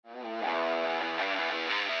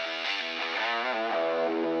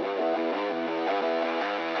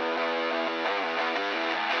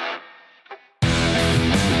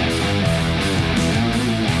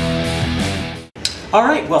All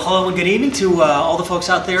right, well, hello and good evening to all the folks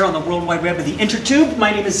out there on the World Wide Web of the Intertube. My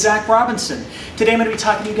name is Zac Robinson. Today I'm going to be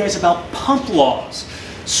talking to you guys about pump laws.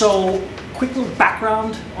 So, quick little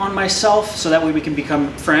background on myself so that way we can become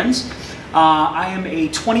friends. I am a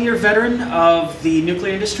 20-year veteran of the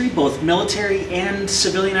nuclear industry, both military and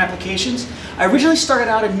civilian applications. I originally started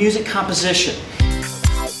out in music composition.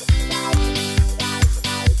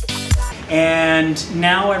 And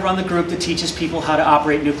now I run the group that teaches people how to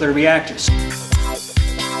operate nuclear reactors.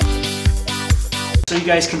 So you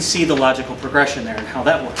guys can see the logical progression there and how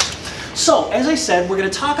that works. So, as I said, we're going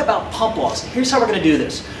to talk about pump laws. Here's how we're going to do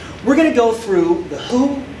this. We're going to go through the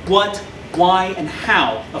who, what, why, and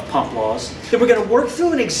how of pump laws. Then we're going to work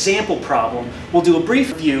through an example problem. We'll do a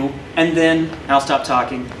brief review, and then I'll stop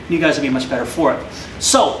talking. You guys will be much better for it.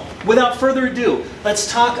 So, without further ado, let's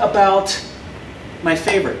talk about my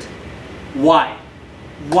favorite. Why?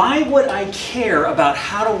 Why would I care about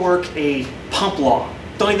how to work a pump law?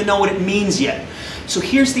 Don't even know what it means yet. So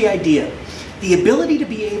here's the idea. The ability to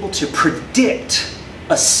be able to predict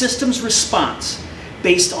a system's response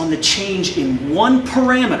based on the change in one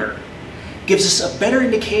parameter gives us a better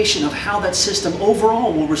indication of how that system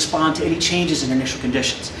overall will respond to any changes in initial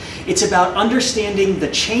conditions. It's about understanding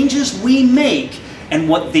the changes we make and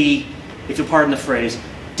what the, if you'll pardon the phrase,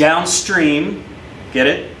 downstream, get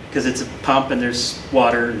it? Because it's a pump and there's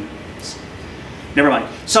water. Never mind.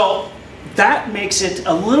 So that makes it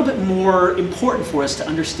a little bit more important for us to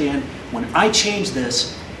understand when I change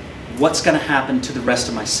this, what's going to happen to the rest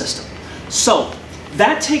of my system. So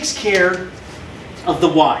that takes care of the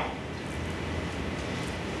why.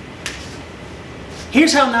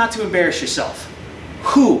 Here's how not to embarrass yourself.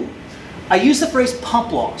 Who? I use the phrase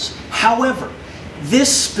pump laws. However,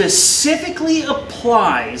 this specifically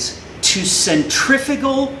applies to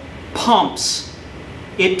centrifugal pumps.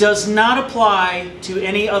 It does not apply to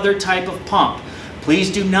any other type of pump.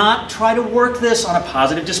 Please do not try to work this on a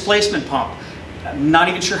positive displacement pump. I'm not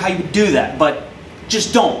even sure how you would do that, but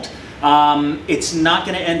just don't. It's not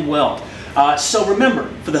going to end well. So remember,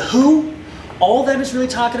 for the who, all that is really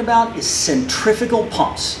talking about is centrifugal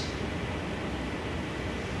pumps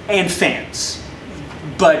and fans.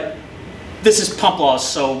 But this is pump laws,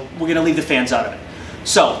 so we're going to leave the fans out of it.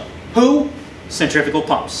 So, who? Centrifugal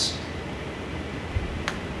pumps.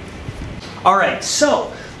 All right,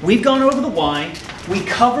 so we've gone over the why, we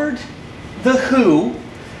covered the who.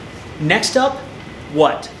 Next up,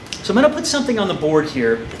 what? So I'm going to put something on the board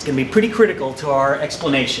here that's going to be pretty critical to our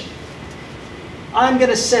explanation. I'm going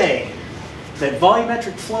to say that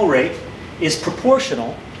volumetric flow rate is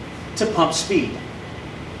proportional to pump speed.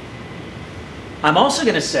 I'm also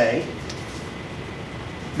going to say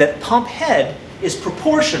that pump head is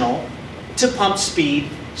proportional to pump speed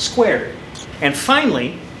squared. And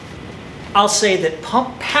finally, I'll say that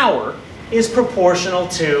pump power is proportional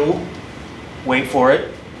to, wait for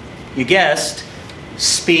it, you guessed,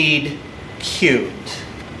 speed cubed.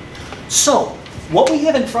 So, what we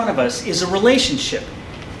have in front of us is a relationship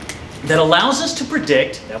that allows us to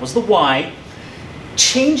predict, that was the why,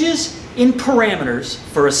 changes in parameters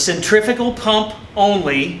for a centrifugal pump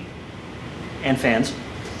only, and fans,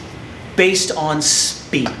 based on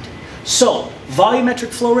speed. So,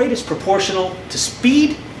 volumetric flow rate is proportional to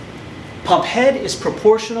speed, pump head is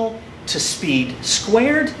proportional to speed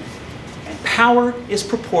squared, and power is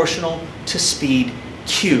proportional to speed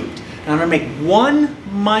cubed. Now I'm going to make one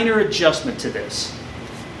minor adjustment to this.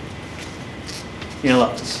 You're going to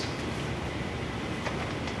love this.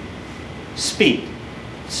 Speed.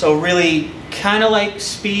 So really, kind of like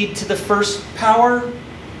speed to the first power,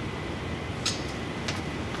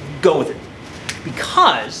 go with it.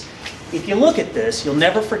 Because if you look at this, you'll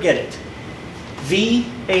never forget it.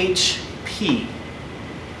 VHP.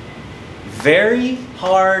 Very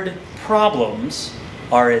hard problems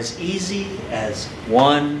are as easy as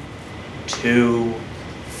 1, 2,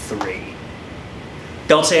 3.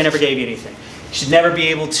 Don't say I never gave you anything. You should never be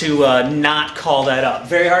able to not call that up.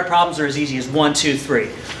 Very hard problems are as easy as 1, 2, 3.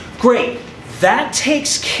 Great. That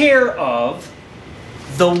takes care of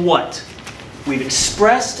the what. We've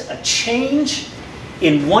expressed a change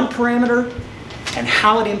in one parameter and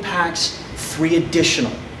how it impacts 3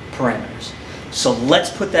 additional parameters. So let's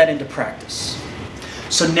put that into practice.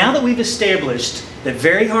 So now that we've established that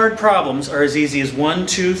very hard problems are as easy as 1,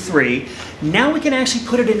 2, 3, now we can actually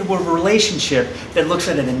put it into a relationship that looks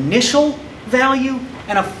at an initial value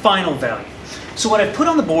and a final value. So what I've put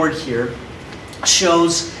on the board here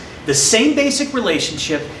shows the same basic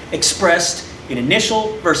relationship expressed in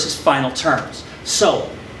initial versus final terms. So,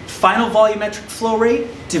 final volumetric flow rate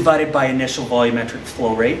divided by initial volumetric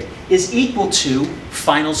flow rate is equal to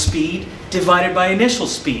final speed divided by initial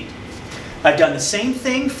speed. I've done the same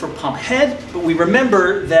thing for pump head, but we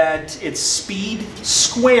remember that it's speed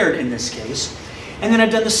squared in this case. And then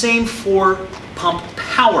I've done the same for pump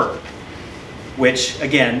power, which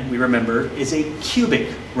again, we remember is a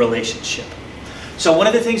cubic relationship. So one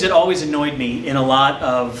of the things that always annoyed me in a lot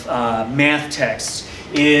of math texts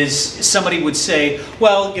is somebody would say,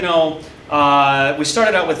 well, you know, we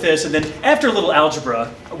started out with this, and then after a little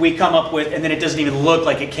algebra, we come up with, and then it doesn't even look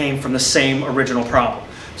like it came from the same original problem.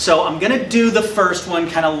 So I'm going to do the first one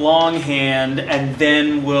kind of longhand, and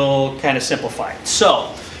then we'll kind of simplify it.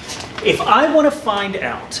 So if I want to find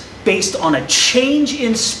out, based on a change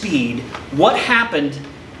in speed, what happened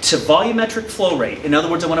to volumetric flow rate, in other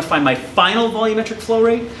words, I want to find my final volumetric flow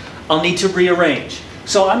rate, I'll need to rearrange.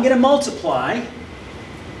 So I'm going to multiply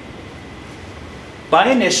by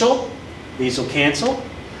initial. These will cancel.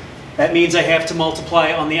 That means I have to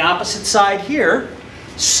multiply on the opposite side here.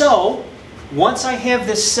 So once I have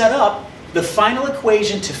this set up, the final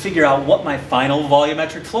equation to figure out what my final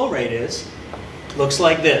volumetric flow rate is looks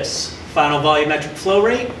like this. Final volumetric flow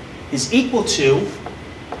rate is equal to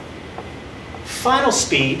final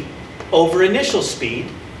speed over initial speed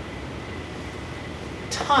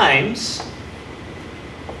times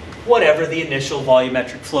whatever the initial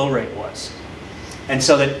volumetric flow rate was. And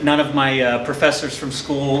so that none of my professors from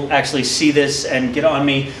school actually see this and get on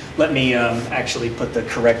me, let me actually put the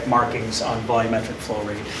correct markings on volumetric flow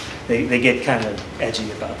rate. They get kind of edgy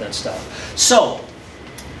about that stuff. So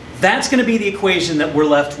that's going to be the equation that we're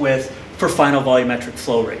left with for final volumetric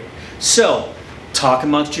flow rate. So talk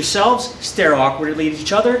amongst yourselves, stare awkwardly at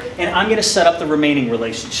each other, and I'm going to set up the remaining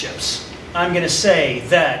relationships. I'm going to say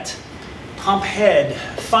that pump head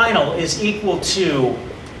final is equal to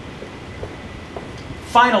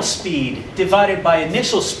final speed divided by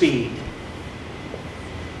initial speed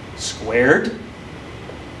squared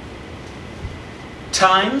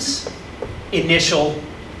times initial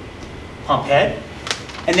pump head.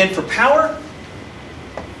 And then for power,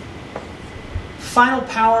 final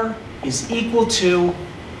power is equal to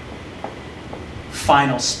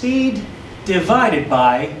final speed divided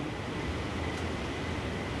by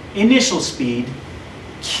initial speed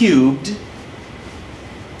cubed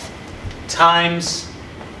times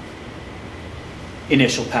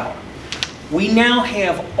initial power. We now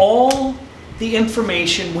have all the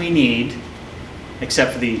information we need,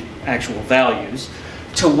 except for the actual values,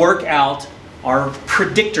 to work out our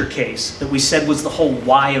predictor case that we said was the whole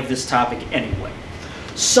why of this topic anyway.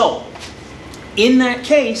 So, in that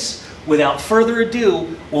case, without further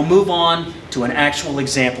ado, we'll move on to an actual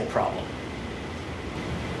example problem.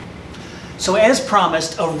 So as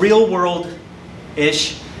promised, a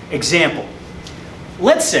real-world-ish example.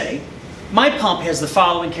 Let's say my pump has the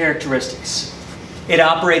following characteristics. It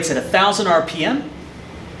operates at 1,000 RPM.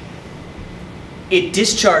 It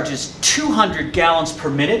discharges 200 gallons per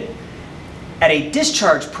minute at a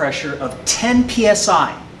discharge pressure of 10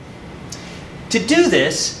 psi. To do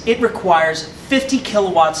this, it requires 50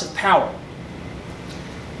 kilowatts of power.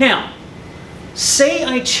 Now, say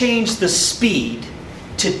I change the speed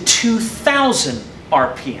to 2,000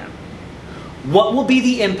 RPM. What will be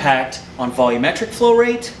the impact on volumetric flow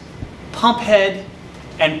rate, pump head,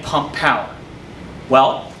 and pump power?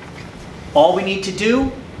 Well, all we need to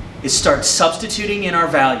do is start substituting in our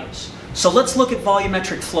values. So let's look at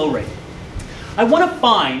volumetric flow rate. I want to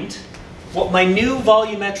find what my new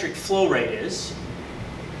volumetric flow rate is.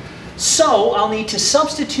 So I'll need to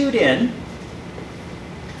substitute in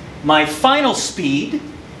my final speed,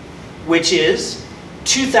 which is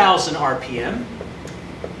 2,000 RPM,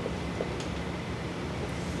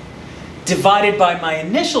 divided by my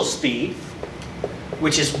initial speed,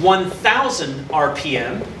 which is 1,000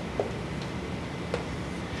 RPM,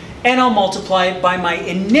 and I'll multiply it by my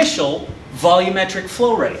initial volumetric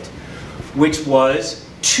flow rate, which was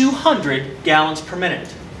 200 gallons per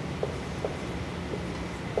minute.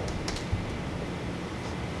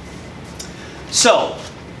 So,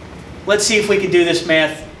 let's see if we can do this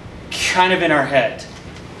math kind of in our head.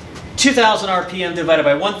 2,000 RPM divided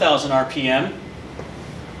by 1,000 RPM,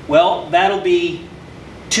 well, that'll be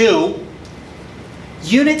 2.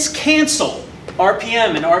 Units cancel.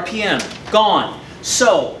 RPM and RPM, gone.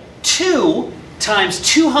 So, 2 times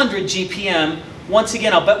 200 GPM, once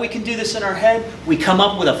again, I'll bet we can do this in our head. We come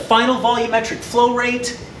up with a final volumetric flow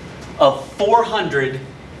rate of 400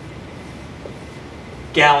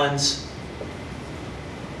 gallons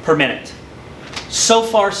per minute. So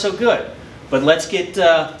far, so good. But let's get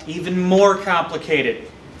even more complicated.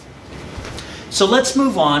 So let's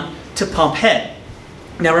move on to pump head.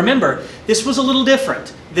 Now remember, this was a little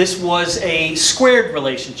different. This was a squared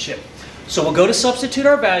relationship. So we'll go to substitute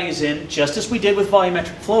our values in, just as we did with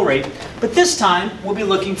volumetric flow rate, but this time we'll be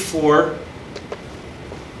looking for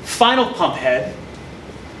final pump head,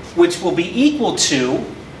 which will be equal to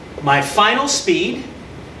my final speed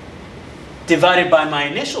divided by my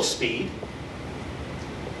initial speed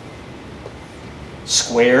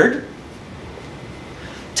squared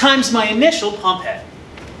times my initial pump head.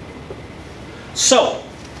 So,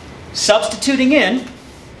 substituting in,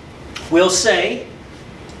 we'll say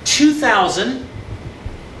 2,000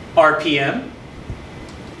 RPM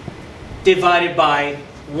divided by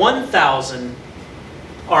 1,000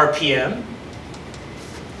 RPM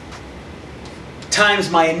times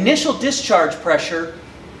my initial discharge pressure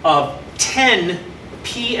of 10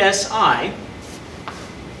 psi.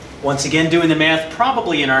 Once again, doing the math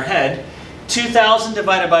probably in our head, 2,000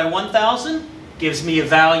 divided by 1,000 gives me a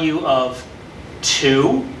value of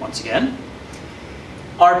 2, once again.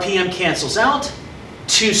 RPM cancels out.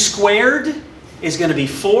 2 squared is going to be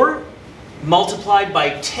 4, multiplied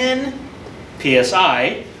by 10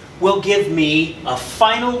 psi will give me a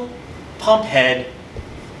final pump head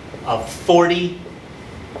of 40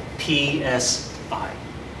 psi.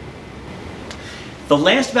 The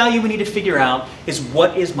last value we need to figure out is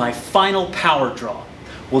what is my final power draw.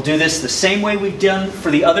 We'll do this the same way we've done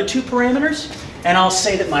for the other two parameters, and I'll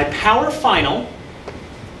say that my power final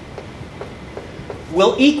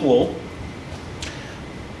will equal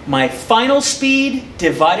my final speed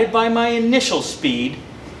divided by my initial speed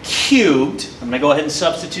cubed. I'm going to go ahead and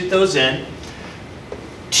substitute those in.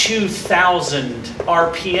 2,000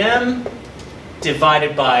 RPM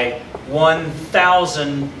divided by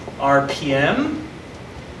 1,000 RPM.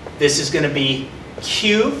 This is going to be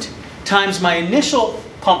cubed times my initial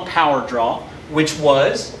pump power draw, which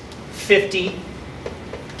was 50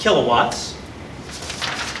 kilowatts.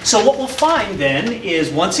 So what we'll find then is,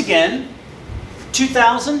 once again,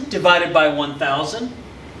 2,000 divided by 1,000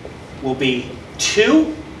 will be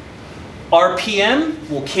 2. RPM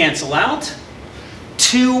will cancel out.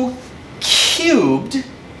 2 cubed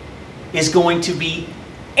is going to be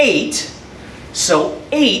 8. So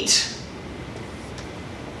 8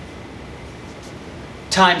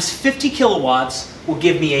 times 50 kilowatts will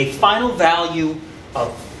give me a final value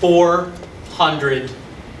of 400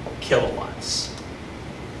 kilowatts.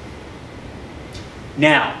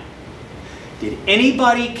 Now, did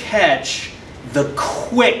anybody catch the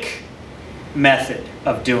quick method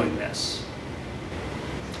of doing this?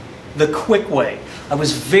 The quick way. I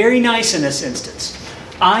was very nice in this instance.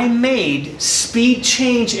 I made speed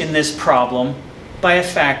change in this problem by a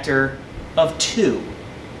factor of 2.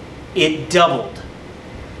 It doubled.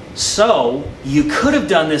 So you could have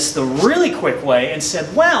done this the really quick way and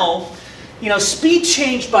said, well, you know, speed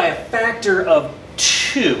change by a factor of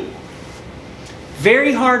 2.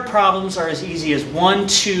 Very hard problems are as easy as 1,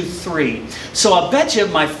 2, 3. So I'll bet you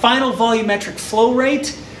my final volumetric flow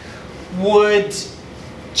rate would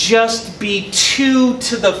just be 2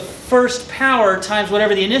 to the first power times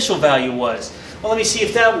whatever the initial value was. Well, let me see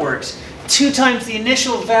if that works. 2 times the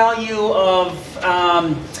initial value of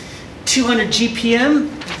 200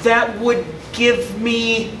 GPM, that would give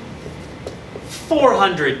me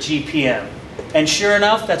 400 GPM. And sure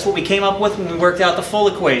enough, that's what we came up with when we worked out the full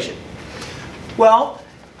equation. Well,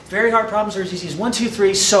 very hard problems are as easy as 1, 2,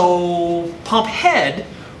 3. So pump head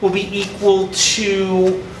will be equal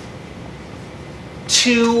to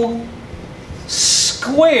 2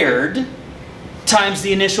 squared times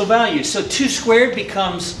the initial value. So 2 squared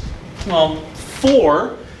becomes, well,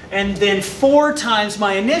 4. And then 4 times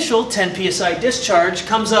my initial 10 psi discharge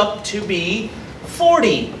comes up to be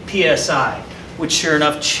 40 psi, which sure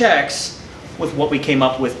enough checks with what we came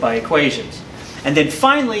up with by equations. And then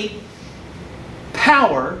finally,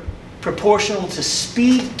 power proportional to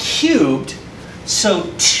speed cubed.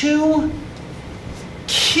 So 2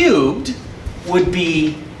 cubed would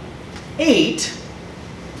be 8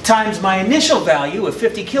 times my initial value of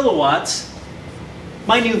 50 kilowatts.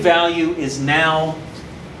 My new value is now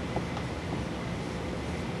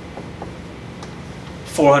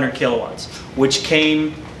 400 kilowatts, which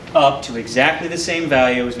came up to exactly the same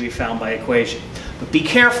value as we found by equation. But be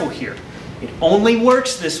careful here. It only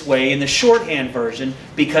works this way in the shorthand version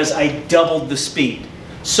because I doubled the speed.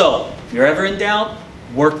 So, if you're ever in doubt,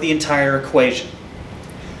 work the entire equation.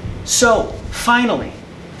 So, finally,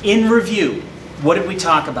 in review, what did we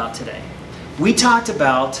talk about today? We talked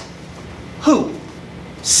about who?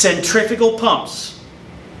 Centrifugal pumps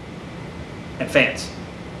and fans.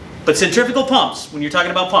 But centrifugal pumps, when you're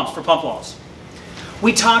talking about pumps for pump laws.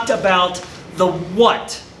 We talked about the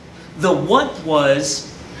what. The what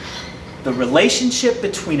was the relationship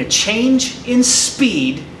between a change in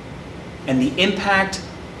speed and the impact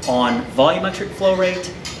on volumetric flow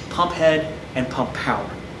rate, pump head, and pump power.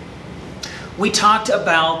 We talked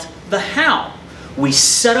about the how. We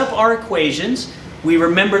set up our equations. We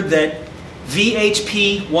remembered that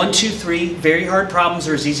VHP 1, 2, 3, very hard problems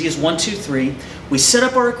are as easy as 1, 2, 3. We set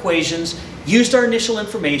up our equations, used our initial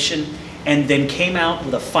information, and then came out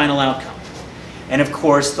with a final outcome. And of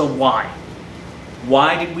course, the why.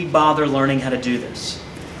 Why did we bother learning how to do this?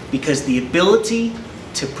 Because the ability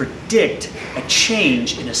to predict a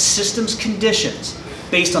change in a system's conditions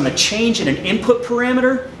based on the change in an input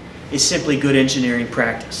parameter is simply good engineering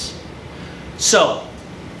practice. So,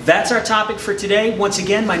 that's our topic for today. Once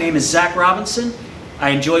again, my name is Zac Robinson. I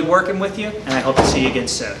enjoyed working with you, and I hope to see you again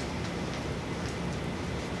soon.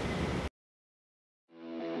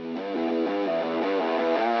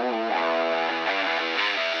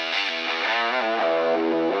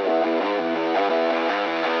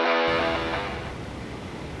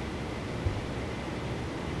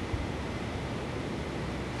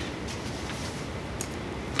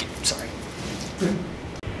 Sorry.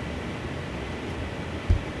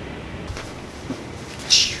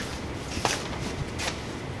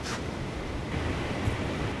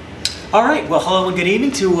 All right, well, hello and good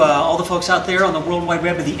evening to all the folks out there on the World Wide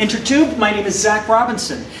Web of the Intertube. My name is Zac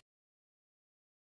Robinson,